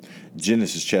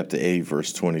Genesis chapter 8,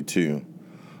 verse 22.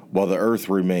 While the earth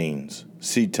remains,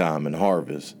 seed time and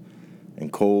harvest,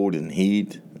 and cold and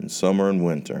heat, and summer and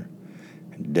winter,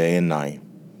 and day and night,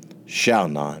 shall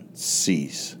not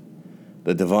cease.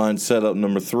 The divine setup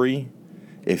number 3,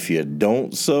 if you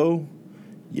don't sow,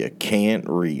 you can't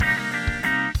reap.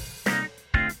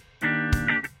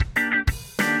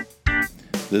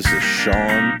 This is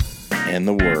Sean and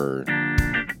the Word.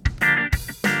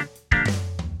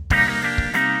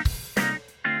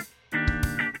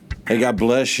 Hey, God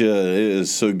bless you. It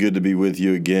is so good to be with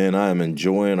you again. I am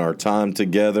enjoying our time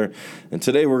together. And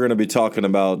today we're going to be talking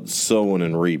about sowing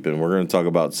and reaping. We're going to talk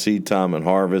about seed time and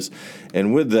harvest.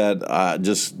 And with that, I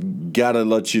just got to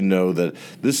let you know that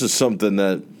this is something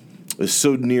that is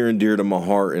so near and dear to my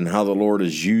heart, and how the Lord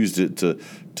has used it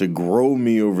to grow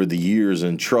me over the years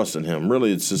and trusting Him.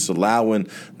 Really, it's just allowing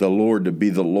the Lord to be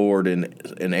the Lord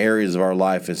in areas of our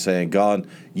life and saying, God,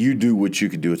 you do what you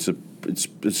can do.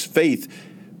 It's faith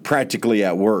practically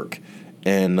at work.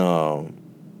 And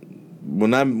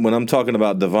when I'm talking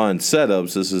about divine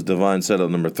setups, this is divine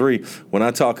setup number 3. When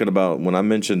I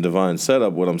mention divine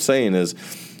setup, what I'm saying is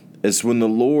it's when the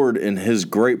Lord, in His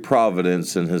great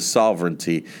providence and His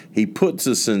sovereignty, He puts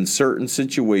us in certain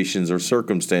situations or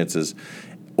circumstances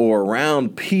or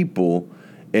around people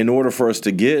in order for us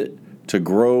to get, to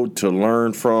grow, to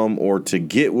learn from, or to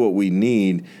get what we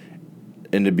need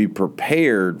and to be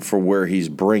prepared for where He's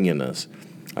bringing us.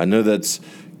 I know that's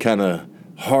kind of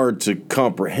hard to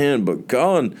comprehend, but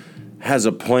God has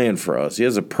a plan for us. He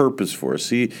has a purpose for us.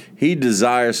 He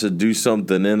desires to do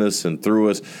something in us and through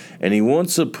us, and He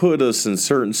wants to put us in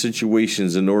certain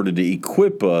situations in order to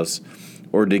equip us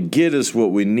or to get us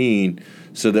what we need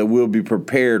so that we'll be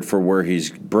prepared for where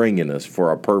He's bringing us for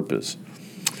our purpose.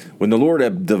 When the Lord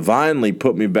had divinely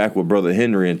put me back with Brother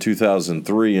Henry in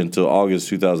 2003 until August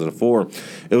 2004,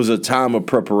 it was a time of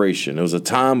preparation. It was a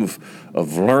time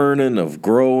of learning, of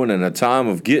growing, and a time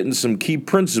of getting some key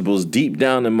principles deep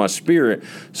down in my spirit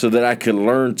so that I could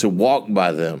learn to walk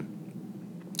by them.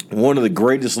 One of the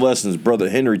greatest lessons Brother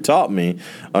Henry taught me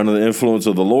under the influence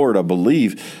of the Lord, I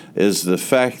believe, is the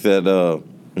fact that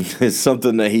it's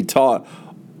something that he taught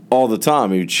all the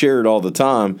time. He shared all the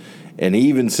time. And he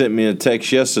even sent me a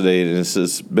text yesterday, and it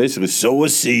says basically, sow a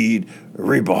seed,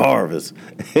 reap a harvest.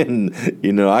 And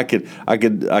I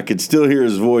could still hear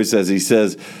his voice as he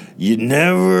says, you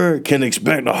never can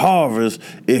expect a harvest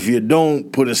if you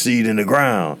don't put a seed in the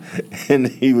ground. And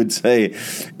he would say,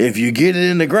 if you get it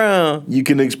in the ground, you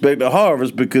can expect a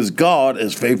harvest because God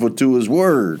is faithful to His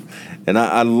word. And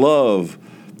I love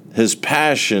his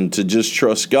passion to just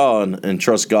trust God and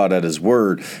trust God at His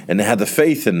word and to have the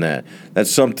faith in that.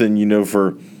 That's something,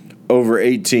 for over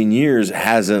 18 years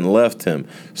hasn't left him.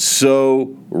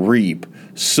 Sow, reap.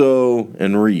 Sow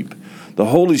and reap. The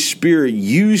Holy Spirit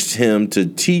used him to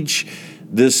teach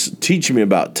me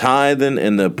about tithing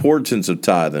and the importance of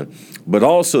tithing, but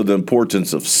also the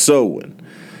importance of sowing.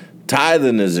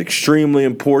 Tithing is extremely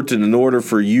important in order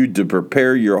for you to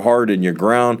prepare your heart and your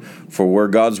ground for where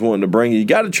God's wanting to bring you. You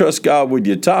got to trust God with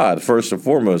your tithe, first and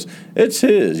foremost. It's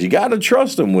His. You got to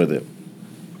trust Him with it.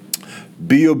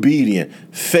 Be obedient.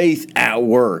 Faith at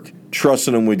work.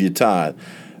 Trusting Him with your tithe.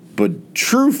 But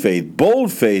true faith,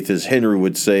 bold faith, as Henry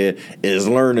would say it, is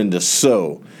learning to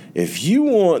sow. If you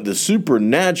want the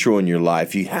supernatural in your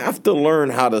life, you have to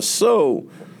learn how to sow.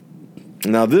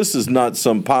 Now, this is not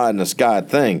some pie in the sky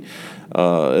thing.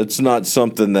 It's not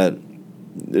something that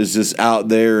is just out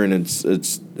there and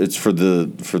it's for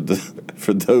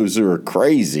those who are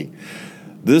crazy.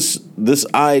 This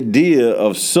idea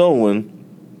of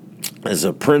sowing is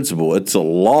a principle. It's a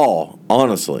law,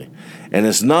 honestly, and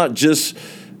it's not just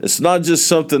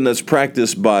something that's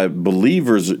practiced by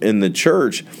believers in the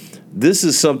church. This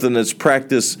is something that's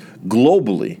practiced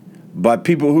globally by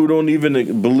people who don't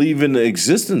even believe in the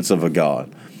existence of a God.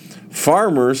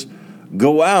 Farmers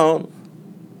go out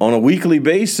on a weekly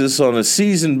basis, on a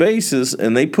season basis,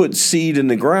 and they put seed in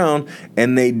the ground,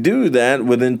 and they do that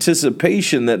with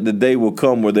anticipation that the day will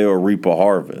come where they will reap a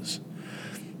harvest.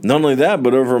 Not only that,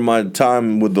 but over my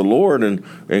time with the Lord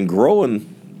and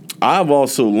growing, I've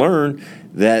also learned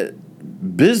that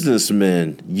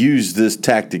businessmen use this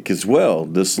tactic as well,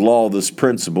 this law, this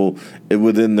principle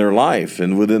within their life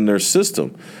and within their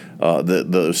system,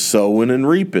 the sowing and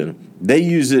reaping. They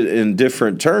use it in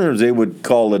different terms. They would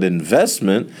call it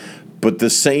investment, but the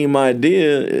same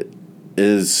idea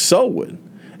is sowing.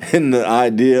 And the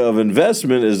idea of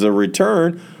investment is a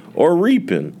return or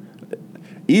reaping.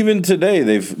 Even today,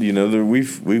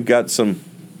 we've got some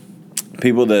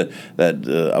people that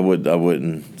I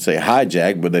wouldn't say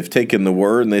hijack, but they've taken the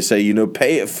word and they say,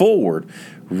 pay it forward.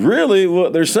 Really,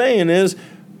 what they're saying is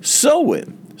sow it.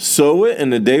 Sow it,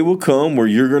 and the day will come where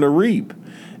you're going to reap.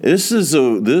 This is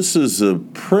a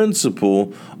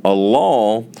principle, a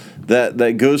law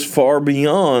that goes far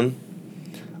beyond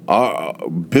our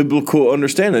biblical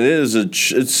understanding.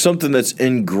 It's something that's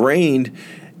ingrained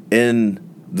in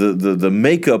the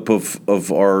makeup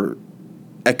of our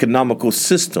economical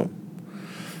system,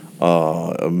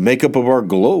 makeup of our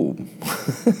globe,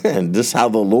 and this is how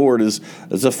the Lord is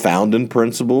a founding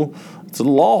principle. It's a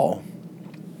law.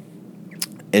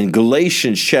 In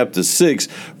Galatians chapter 6,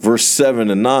 verse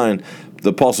 7 and 9,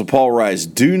 the Apostle Paul writes,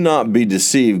 "Do not be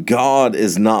deceived. God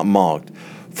is not mocked.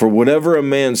 For whatever a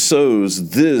man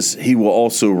sows, this he will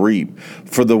also reap.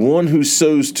 For the one who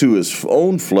sows to his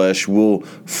own flesh will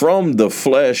from the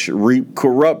flesh reap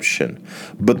corruption.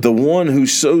 But the one who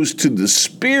sows to the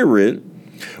Spirit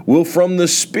will from the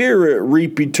Spirit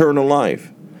reap eternal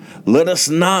life. Let us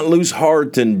not lose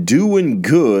heart in doing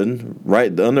good,"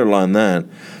 right, underline that,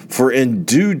 "for in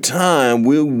due time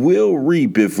we will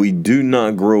reap if we do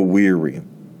not grow weary."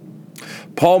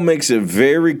 Paul makes it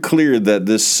very clear that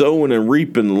this sowing and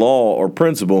reaping law or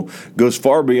principle goes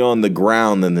far beyond the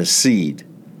ground and the seed.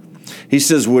 He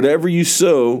says, whatever you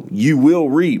sow, you will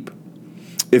reap.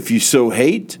 If you sow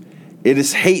hate, it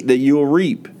is hate that you will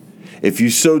reap. If you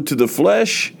sow to the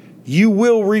flesh, you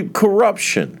will reap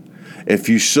corruption. If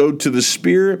you sow to the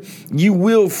Spirit, you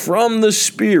will from the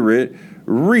Spirit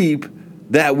reap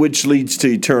that which leads to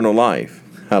eternal life.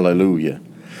 Hallelujah.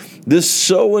 This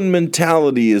sowing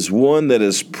mentality is one that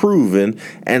is proven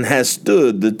and has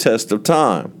stood the test of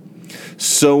time.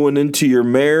 Sowing into your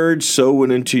marriage, sowing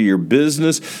into your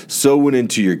business, sowing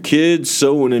into your kids,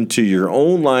 sowing into your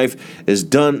own life is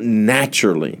done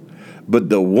naturally. But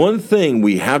the one thing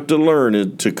we have to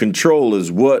learn to control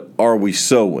is, what are we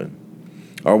sowing?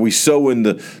 Are we sowing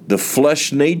the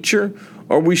flesh nature?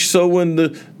 Are we sowing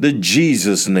the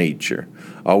Jesus nature?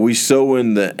 Are we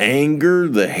sowing the anger,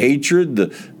 the hatred,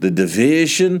 the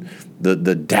division,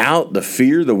 the doubt, the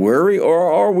fear, the worry?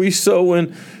 Or are we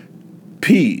sowing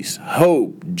peace,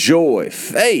 hope, joy,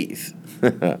 faith?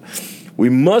 We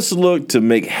must look to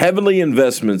make heavenly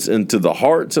investments into the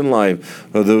hearts and life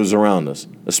of those around us,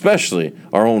 especially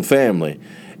our own family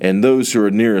and those who are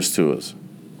nearest to us.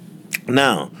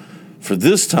 Now, for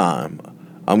this time,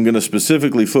 I'm going to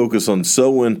specifically focus on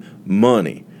sowing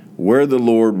money, where the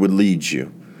Lord would lead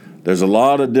you. There's a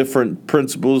lot of different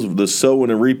principles of the sowing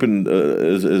and reaping.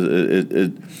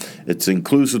 It's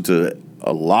inclusive to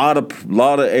a lot of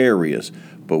areas,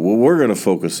 but what we're going to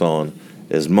focus on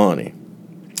is money.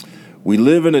 We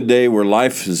live in a day where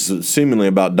life is seemingly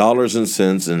about dollars and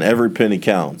cents, and every penny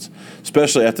counts,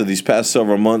 especially after these past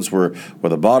several months where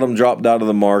the bottom dropped out of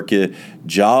the market,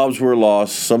 jobs were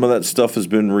lost, some of that stuff has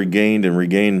been regained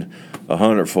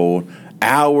 100-fold.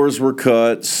 Hours were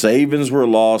cut, savings were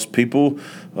lost. People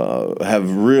have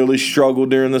really struggled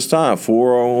during this time.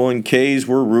 401ks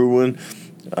were ruined.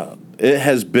 It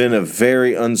has been a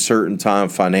very uncertain time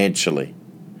financially.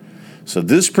 So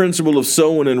this principle of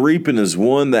sowing and reaping is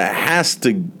one that has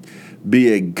to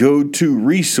be a go-to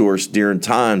resource during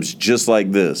times just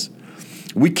like this.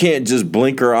 We can't just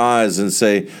blink our eyes and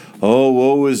say, "Oh,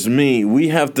 woe is me." We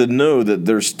have to know that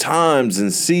there's times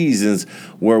and seasons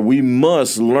where we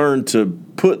must learn to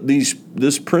put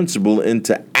this principle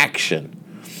into action.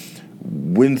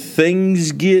 When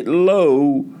things get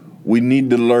low, we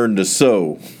need to learn to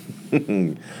sow.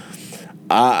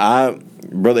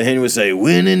 Brother Henry would say,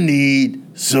 "When in need,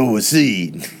 sow a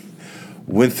seed."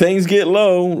 When things get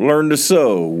low, learn to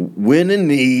sow. When in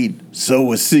need,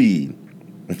 sow a seed.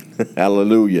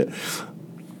 Hallelujah.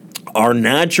 Our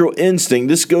natural instinct,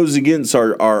 this goes against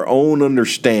our own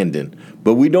understanding,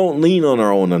 but we don't lean on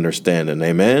our own understanding.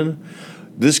 Amen.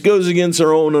 This goes against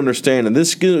our own understanding.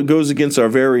 This goes against our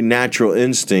very natural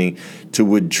instinct to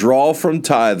withdraw from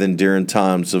tithing during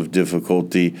times of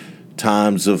difficulty,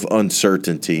 times of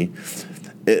uncertainty.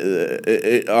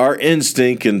 Our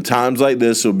instinct in times like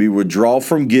this will be withdraw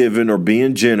from giving or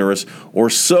being generous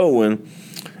or sowing.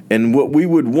 And what we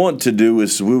would want to do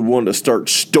is we would want to start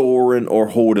storing or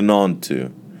holding on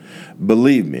to.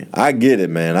 Believe me, I get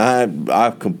it, man. I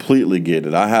completely get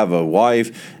it. I have a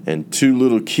wife and 2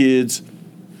 little kids.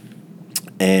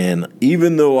 And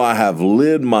even though I have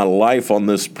lived my life on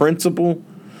this principle,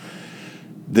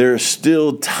 there are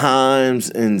still times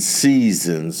and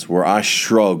seasons where I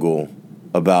struggle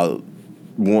about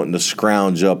wanting to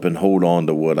scrounge up and hold on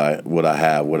to what I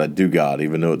have, what I do got,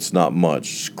 even though it's not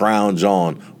much. Scrounge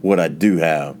on what I do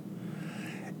have.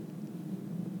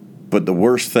 But the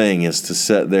worst thing is to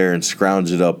sit there and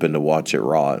scrounge it up and to watch it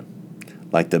rot,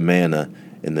 like the manna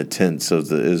in the tents of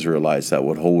the Israelites that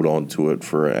would hold on to it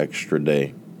for an extra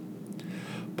day.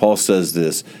 Paul says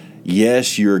this,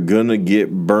 yes, you're going to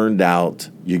get burned out.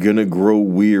 You're going to grow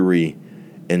weary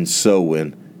in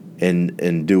sowing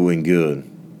and doing good.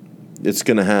 It's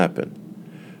going to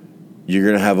happen. You're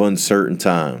going to have uncertain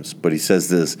times. But he says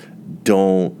this,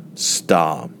 don't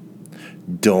stop.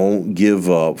 Don't give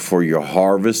up, for your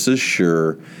harvest is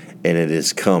sure and it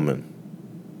is coming.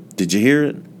 Did you hear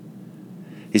it?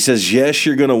 He says, yes,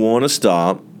 you're going to want to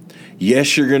stop.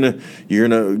 Yes, you're gonna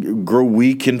grow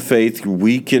weak in faith,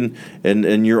 weak in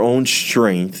your own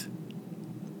strength,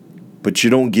 but you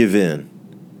don't give in.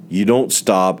 You don't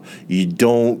stop. You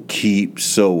don't keep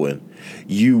sowing.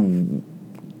 You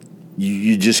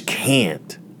just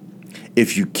can't.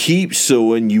 If you keep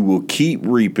sowing, you will keep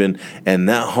reaping, and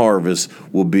that harvest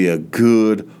will be a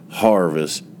good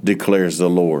harvest, declares the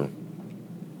Lord.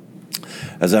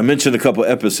 As I mentioned a couple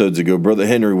episodes ago, Brother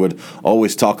Henry would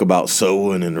always talk about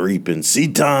sowing and reaping,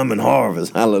 seed time and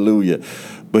harvest, hallelujah.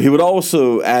 But he would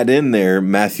also add in there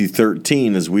Matthew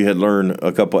 13, as we had learned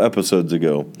a couple episodes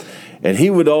ago. And he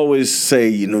would always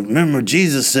say, remember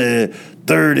Jesus said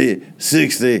 30,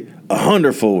 60,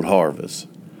 100-fold harvest.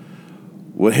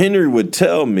 What Henry would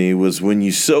tell me was when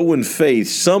you sow in faith,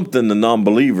 something the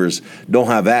non-believers don't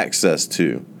have access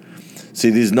to. See,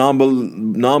 these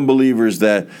non-believers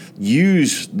that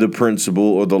use the principle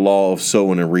or the law of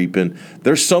sowing and reaping,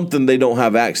 there's something they don't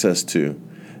have access to.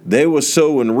 They will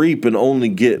sow and reap and only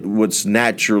get what's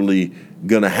naturally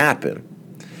going to happen.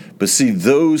 But see,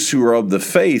 those who are of the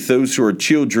faith, those who are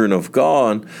children of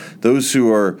God, those who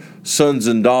are sons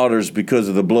and daughters because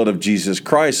of the blood of Jesus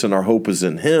Christ and our hope is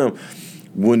in Him,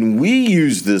 when we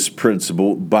use this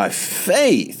principle by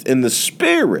faith in the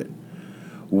Spirit,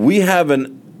 we have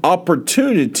an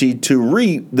opportunity to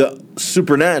reap the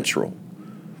supernatural.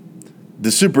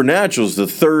 The supernatural is the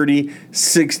 30,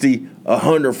 60,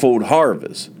 100-fold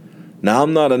harvest. Now,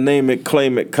 I'm not a name it,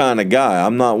 claim it kind of guy.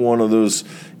 I'm not one of those,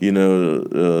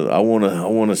 I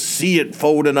want to see it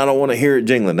folding. I don't want to hear it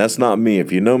jingling. That's not me.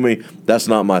 If you know me, that's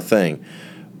not my thing.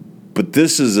 But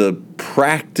this is a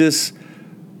practice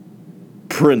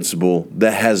principle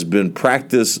that has been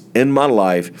practiced in my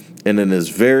life. And it is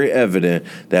very evident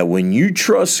that when you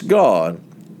trust God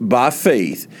by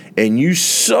faith and you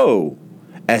sow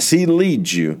as He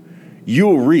leads you,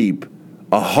 you'll reap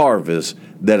a harvest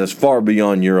that is far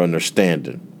beyond your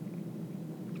understanding.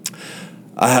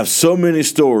 I have so many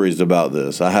stories about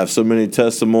this. I have so many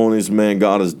testimonies. Man,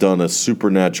 God has done a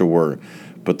supernatural work.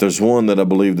 But there's one that I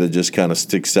believe that just kind of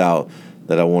sticks out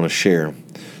that I want to share.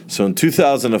 So in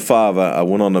 2005, I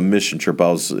went on a mission trip. I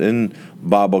was in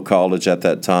Bible college at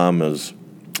that time. It was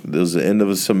the end of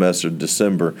the semester,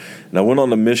 December. And I went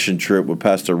on a mission trip with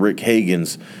Pastor Rick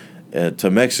Hagins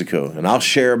to Mexico. And I'll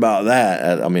share about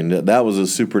that. That was a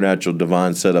supernatural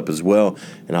divine setup as well.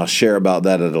 And I'll share about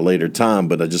that at a later time.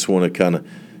 But I just want to kind of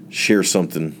share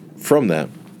something from that.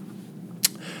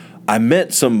 I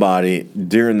met somebody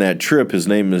during that trip. His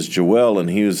name is Joel, and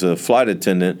he was a flight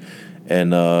attendant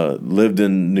and lived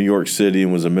in New York City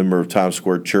and was a member of Times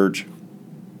Square Church.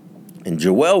 And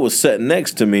Joel was sitting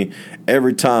next to me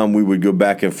every time we would go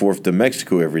back and forth to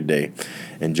Mexico every day.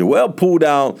 And Joel pulled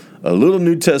out a little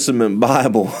New Testament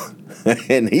Bible,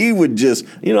 and he would just,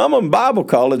 I'm in Bible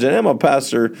college and I'm a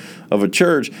pastor of a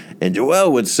church, and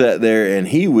Joel would sit there and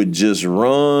he would just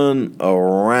run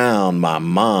around my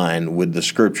mind with the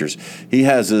scriptures. He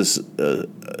has this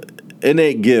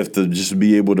innate gift of just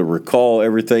be able to recall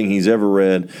everything he's ever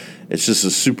read. It's just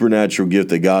a supernatural gift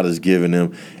that God has given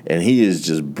him, and he is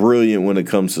just brilliant when it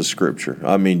comes to Scripture.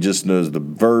 Just knows the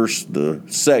verse, the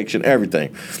section,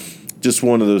 everything. Just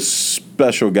one of those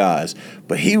special guys.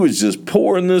 But he was just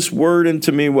pouring this word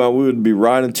into me while we would be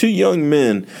riding. Two young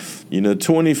men,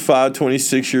 25,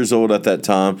 26 years old at that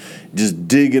time, just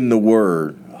digging the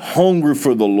word. Hungry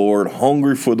for the Lord,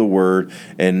 hungry for the word,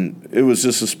 and it was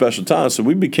just a special time. So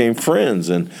we became friends,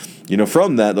 and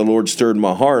from that, the Lord stirred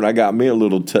my heart. I got me a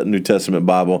little New Testament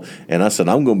Bible, and I said,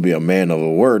 I'm going to be a man of the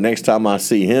word. Next time I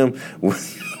see him,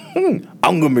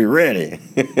 I'm going to be ready.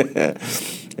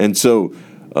 And so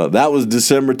that was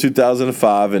December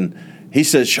 2005, and he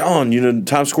said, Sean,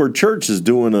 Times Square Church is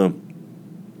doing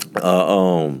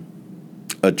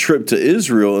a trip to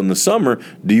Israel in the summer.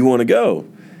 Do you want to go?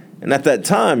 And at that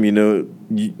time, you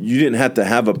didn't have to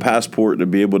have a passport to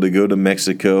be able to go to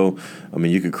Mexico.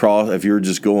 You could cross. If you were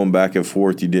just going back and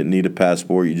forth, you didn't need a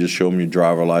passport. You just show them your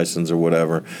driver license or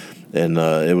whatever, and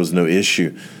it was no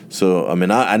issue. So, I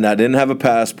didn't have a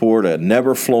passport. I had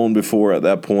never flown before at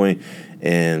that point,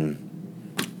 and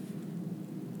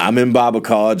I'm in Bible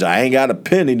college. I ain't got a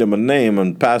penny to my name.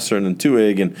 I'm pastoring in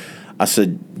Tuig, and I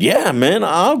said, yeah, man,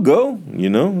 I'll go.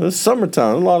 It's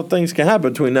summertime. A lot of things can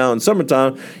happen between now and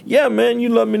summertime. Yeah, man, you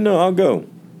let me know. I'll go.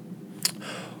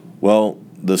 Well,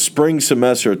 the spring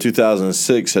semester of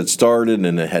 2006 had started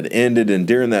and it had ended. And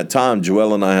during that time,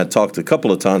 Joelle and I had talked a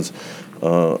couple of times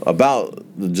about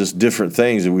just different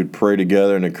things, and we'd pray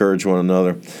together and encourage one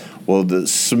another. Well, the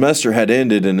semester had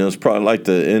ended, and it was probably like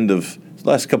the end of the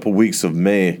last couple of weeks of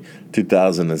May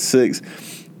 2006.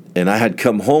 And I had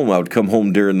come home. I would come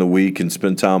home during the week and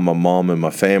spend time with my mom and my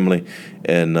family.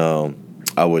 And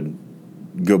I would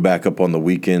go back up on the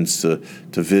weekends to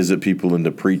visit people and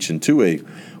to preach in 2A.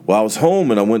 Well, I was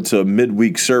home and I went to a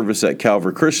midweek service at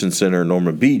Calvary Christian Center in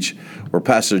Norman Beach, where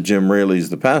Pastor Jim Raley is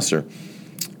the pastor.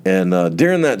 And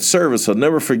during that service, I'll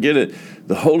never forget it,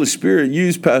 the Holy Spirit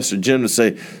used Pastor Jim to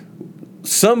say,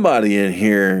 somebody in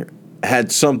here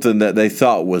had something that they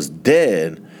thought was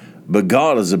dead, but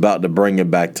God is about to bring it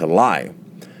back to life.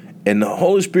 And the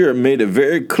Holy Spirit made it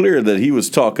very clear that he was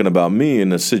talking about me in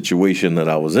the situation that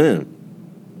I was in.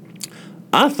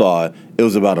 I thought it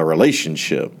was about a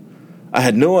relationship. I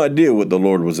had no idea what the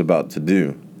Lord was about to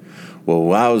do.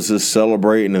 Well, I was just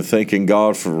celebrating and thanking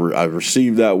God I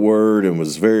received that word and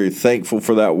was very thankful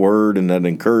for that word and that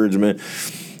encouragement.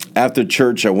 After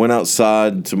church, I went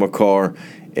outside to my car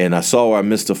and I saw I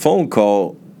missed a phone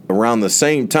call around the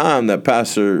same time that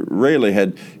Pastor Raley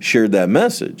had shared that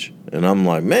message. And I'm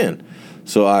like, man.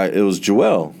 So it was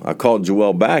Joelle. I called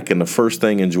Joelle back, and the first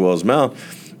thing in Joelle's mouth,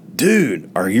 dude,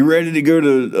 are you ready to go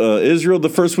to Israel the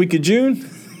first week of June?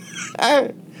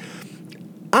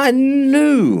 I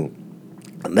knew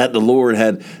that the Lord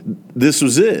this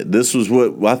was it. This was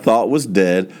what I thought was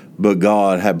dead, but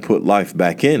God had put life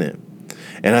back in it.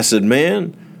 And I said,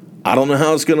 man, I don't know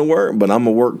how it's going to work, but I'm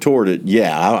going to work toward it.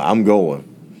 Yeah, I'm going.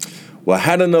 Well, I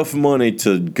had enough money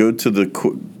to go to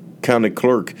the county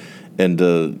clerk and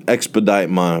expedite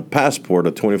my passport,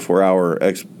 a 24-hour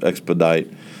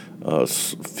expedite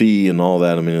fee and all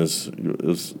that. I mean, it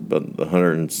was about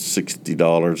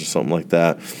 $160 or something like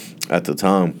that at the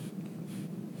time.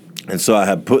 And so I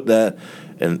had put that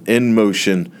in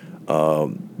motion.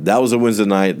 That was a Wednesday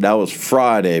night. That was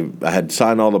Friday. I had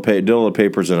signed did all the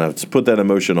papers, and I put that in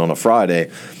motion on a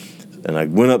Friday. And I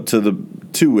went up to the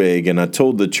Tuig, and I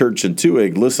told the church in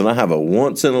Tuig, listen, I have a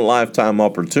once-in-a-lifetime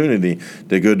opportunity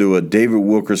to go to a David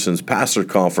Wilkerson's pastor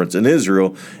conference in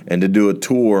Israel and to do a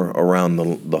tour around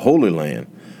the Holy Land.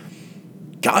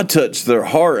 God touched their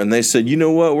heart, and they said, you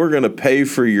know what, we're going to pay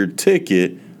for your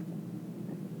ticket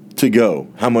to go.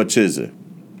 How much is it?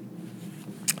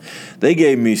 They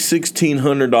gave me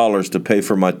 $1,600 to pay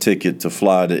for my ticket to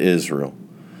fly to Israel.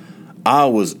 I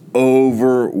was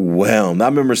overwhelmed. I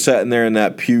remember sitting there in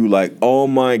that pew like, oh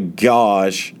my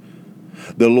gosh,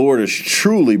 the Lord has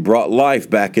truly brought life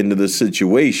back into this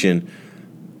situation.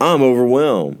 I'm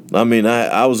overwhelmed. I mean,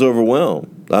 I was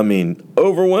overwhelmed.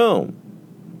 Overwhelmed.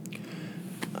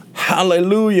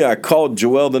 Hallelujah. I called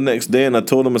Joelle the next day and I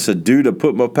told him, I said, dude, I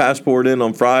put my passport in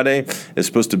on Friday. It's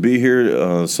supposed to be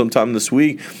here sometime this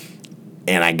week.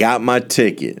 And I got my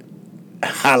ticket.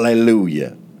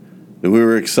 Hallelujah. We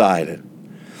were excited.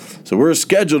 So we were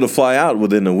scheduled to fly out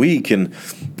within a week. And,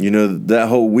 that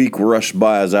whole week rushed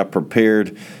by as I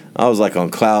prepared. I was like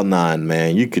on cloud nine,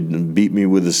 man. You could beat me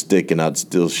with a stick and I'd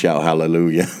still shout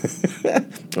hallelujah.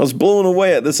 I was blown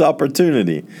away at this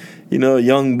opportunity. A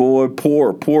young boy,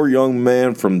 poor young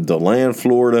man from DeLand,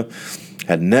 Florida,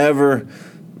 had never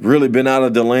really been out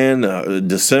of DeLand.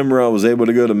 December, I was able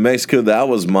to go to Mexico. That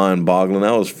was mind-boggling.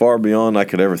 That was far beyond I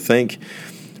could ever think.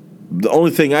 The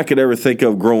only thing I could ever think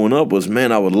of growing up was,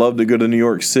 man, I would love to go to New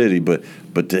York City. But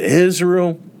to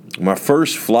Israel, my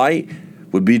first flight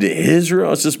would be to Israel. I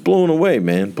was just blown away,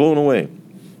 man, blown away.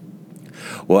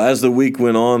 Well, as the week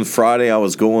went on, Friday I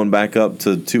was going back up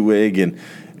to Tuig, and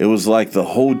it was like the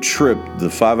whole trip, the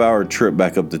 5-hour trip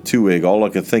back up to Tuig, all I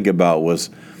could think about was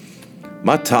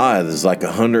my tithe is like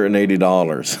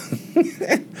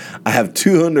 $180. I have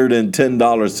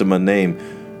 $210 to my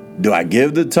name. Do I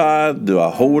give the tithe? Do I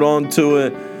hold on to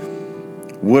it?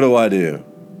 What do I do?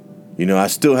 I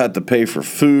still have to pay for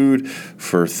food,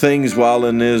 for things while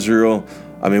in Israel.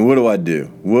 I mean, what do I do?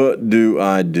 What do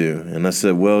I do? And I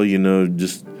said, well,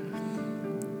 just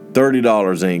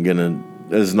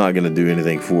 $30 is not going to do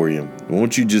anything for you. Why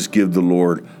don't you just give the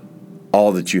Lord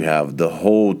all that you have, the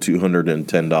whole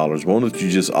 $210? Why don't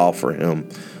you just offer him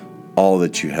all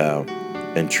that you have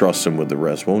and trust him with the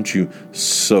rest? Won't you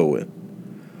sow it?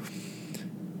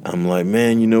 I'm like,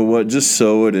 man, you know what? Just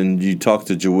sow it, and you talk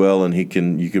to Joelle, and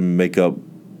you can make up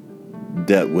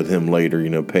debt with him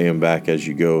later. Pay him back as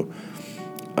you go.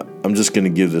 I'm just going to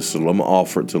give this. I'm going to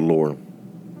offer it to the Lord.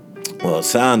 Well, it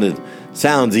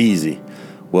sounds easy.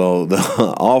 Well, the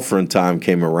offering time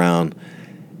came around,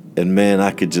 and man,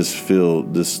 I could just feel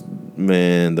this.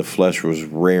 Man, the flesh was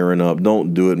rearing up.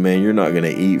 Don't do it, man. You're not going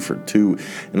to eat for 2.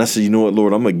 And I said, you know what,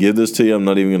 Lord, I'm going to give this to you. I'm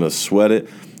not even going to sweat it.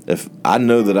 If I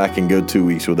know that I can go 2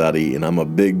 weeks without eating, I'm a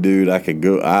big dude. I could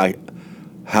go.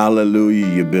 Hallelujah.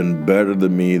 You've been better to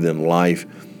me than life.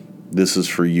 This is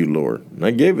for you, Lord. And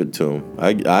I gave it to him.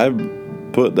 I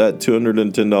put that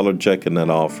 $210 check in that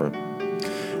offering.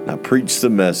 And I preached the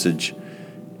message.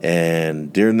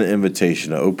 And during the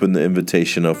invitation, I opened the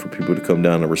invitation up for people to come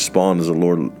down and respond as the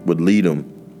Lord would lead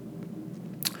them.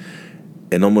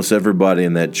 And almost everybody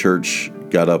in that church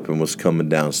got up and was coming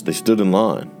down. So they stood in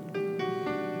line.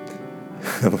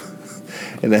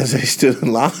 And as they stood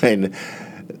in line,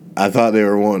 I thought they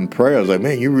were wanting prayer. I was like,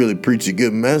 man, you really preach a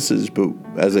good message. But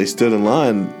as they stood in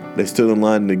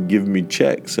line to give me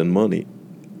checks and money.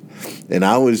 And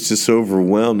I was just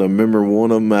overwhelmed. I remember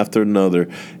one of them after another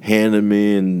handing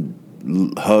me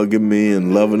and hugging me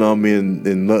and loving on me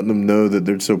and letting them know that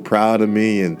they're so proud of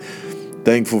me and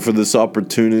thankful for this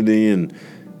opportunity. And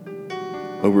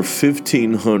over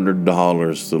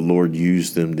 $1,500 the Lord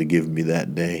used them to give me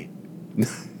that day.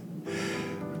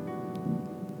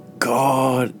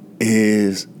 God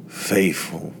is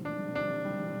faithful.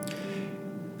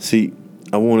 See,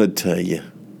 I want to tell you,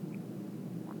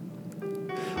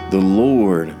 the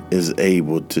Lord is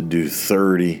able to do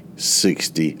 30,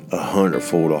 60,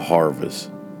 100-fold a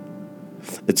harvest.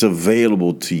 It's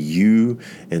available to you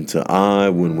and to I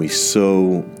when we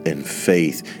sow in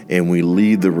faith and we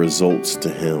lead the results to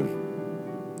Him.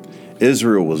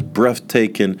 Israel was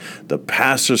breathtaking. The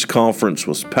pastors' conference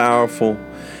was powerful.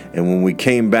 And when we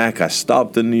came back, I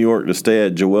stopped in New York to stay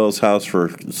at Joel's house for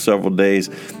several days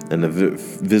and to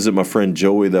visit my friend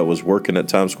Joey that was working at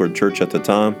Times Square Church at the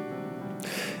time.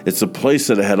 It's a place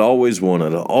that I had always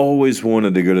wanted. I always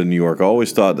wanted to go to New York. I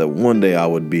always thought that one day I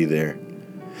would be there.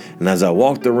 And as I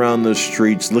walked around those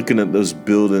streets, looking at those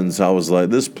buildings, I was like,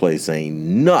 this place ain't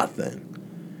nothing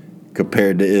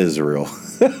compared to Israel.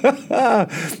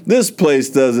 This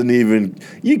place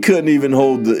you couldn't even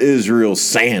hold the Israel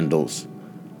sandals.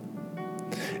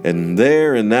 And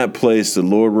there in that place, the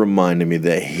Lord reminded me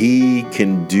that He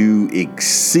can do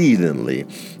exceedingly,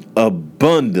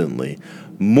 abundantly,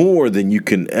 more than you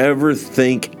can ever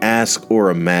think, ask, or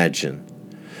imagine.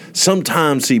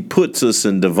 Sometimes He puts us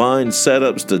in divine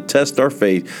setups to test our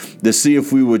faith, to see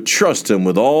if we would trust Him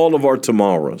with all of our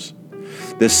tomorrows,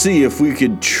 to see if we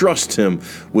could trust Him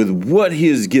with what He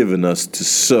has given us to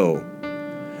sow,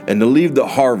 and to leave the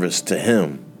harvest to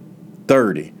Him,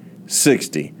 30,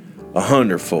 60,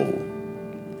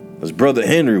 100-fold. As Brother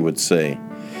Henry would say,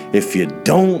 if you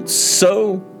don't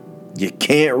sow, you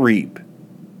can't reap.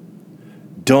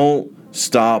 Don't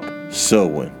stop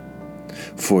sowing,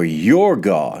 for your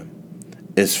God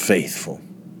is faithful.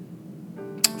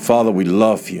 Father, we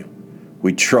love you.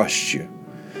 We trust you.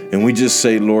 And we just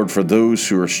say, Lord, for those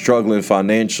who are struggling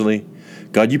financially,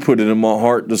 God, you put it in my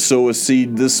heart to sow a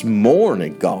seed this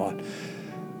morning, God.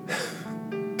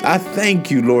 I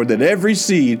thank you, Lord, that every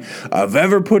seed I've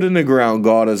ever put in the ground,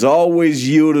 God, has always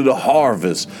yielded a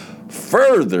harvest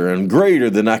further and greater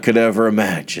than I could ever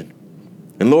imagine.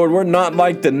 And Lord, we're not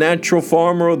like the natural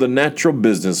farmer or the natural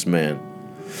businessman.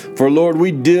 For Lord,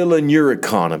 we deal in your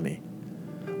economy.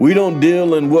 We don't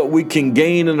deal in what we can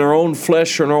gain in our own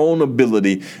flesh and our own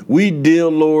ability. We deal,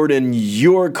 Lord, in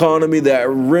your economy that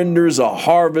renders a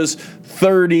harvest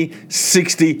 30,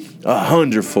 60,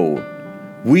 100-fold.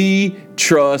 We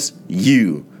trust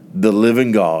you, the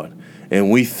living God, and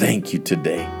we thank you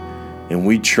today, and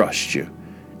we trust you.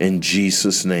 In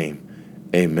Jesus' name,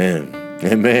 amen.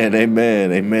 Amen,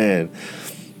 amen, amen.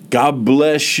 God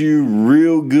bless you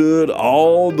real good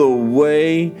all the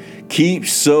way. Keep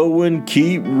sowing,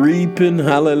 keep reaping.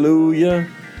 Hallelujah.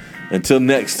 Until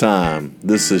next time,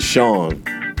 this is Sean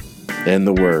and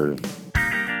the Word.